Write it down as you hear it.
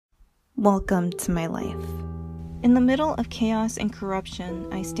Welcome to my life. In the middle of chaos and corruption,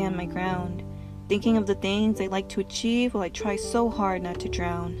 I stand my ground, thinking of the things I like to achieve while I try so hard not to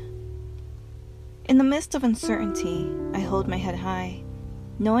drown. In the midst of uncertainty, I hold my head high,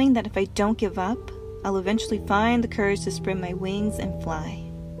 knowing that if I don't give up, I'll eventually find the courage to spread my wings and fly.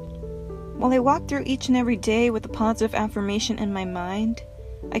 While I walk through each and every day with a positive affirmation in my mind,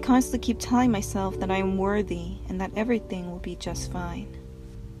 I constantly keep telling myself that I am worthy and that everything will be just fine.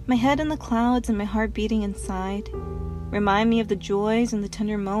 My head in the clouds and my heart beating inside remind me of the joys and the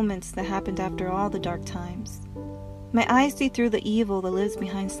tender moments that happened after all the dark times. My eyes see through the evil that lives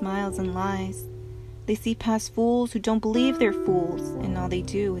behind smiles and lies. They see past fools who don't believe they're fools, and all they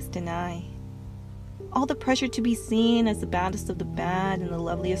do is deny. All the pressure to be seen as the baddest of the bad and the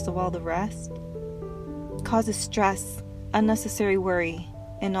loveliest of all the rest causes stress, unnecessary worry,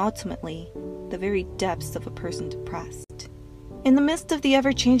 and ultimately, the very depths of a person depressed. In the midst of the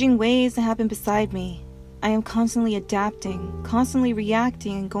ever-changing waves that happen beside me, I am constantly adapting, constantly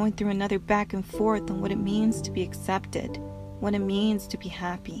reacting, and going through another back and forth on what it means to be accepted, what it means to be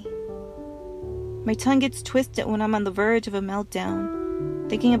happy. My tongue gets twisted when I'm on the verge of a meltdown,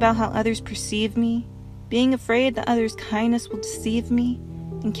 thinking about how others perceive me, being afraid that others' kindness will deceive me,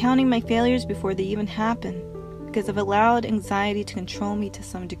 and counting my failures before they even happen, because I've allowed anxiety to control me to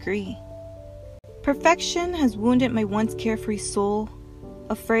some degree. Perfection has wounded my once carefree soul,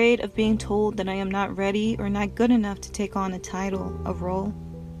 afraid of being told that I am not ready or not good enough to take on a title, a role.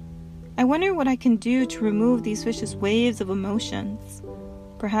 I wonder what I can do to remove these vicious waves of emotions.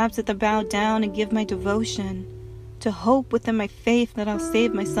 Perhaps if I bow down and give my devotion to hope within my faith that I'll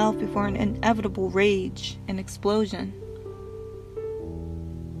save myself before an inevitable rage and explosion.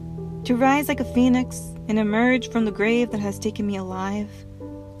 To rise like a phoenix and emerge from the grave that has taken me alive,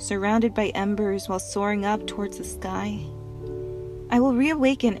 surrounded by embers while soaring up towards the sky. I will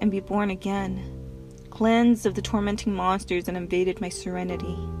reawaken and be born again, cleansed of the tormenting monsters that invaded my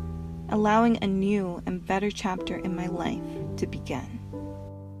serenity, allowing a new and better chapter in my life to begin.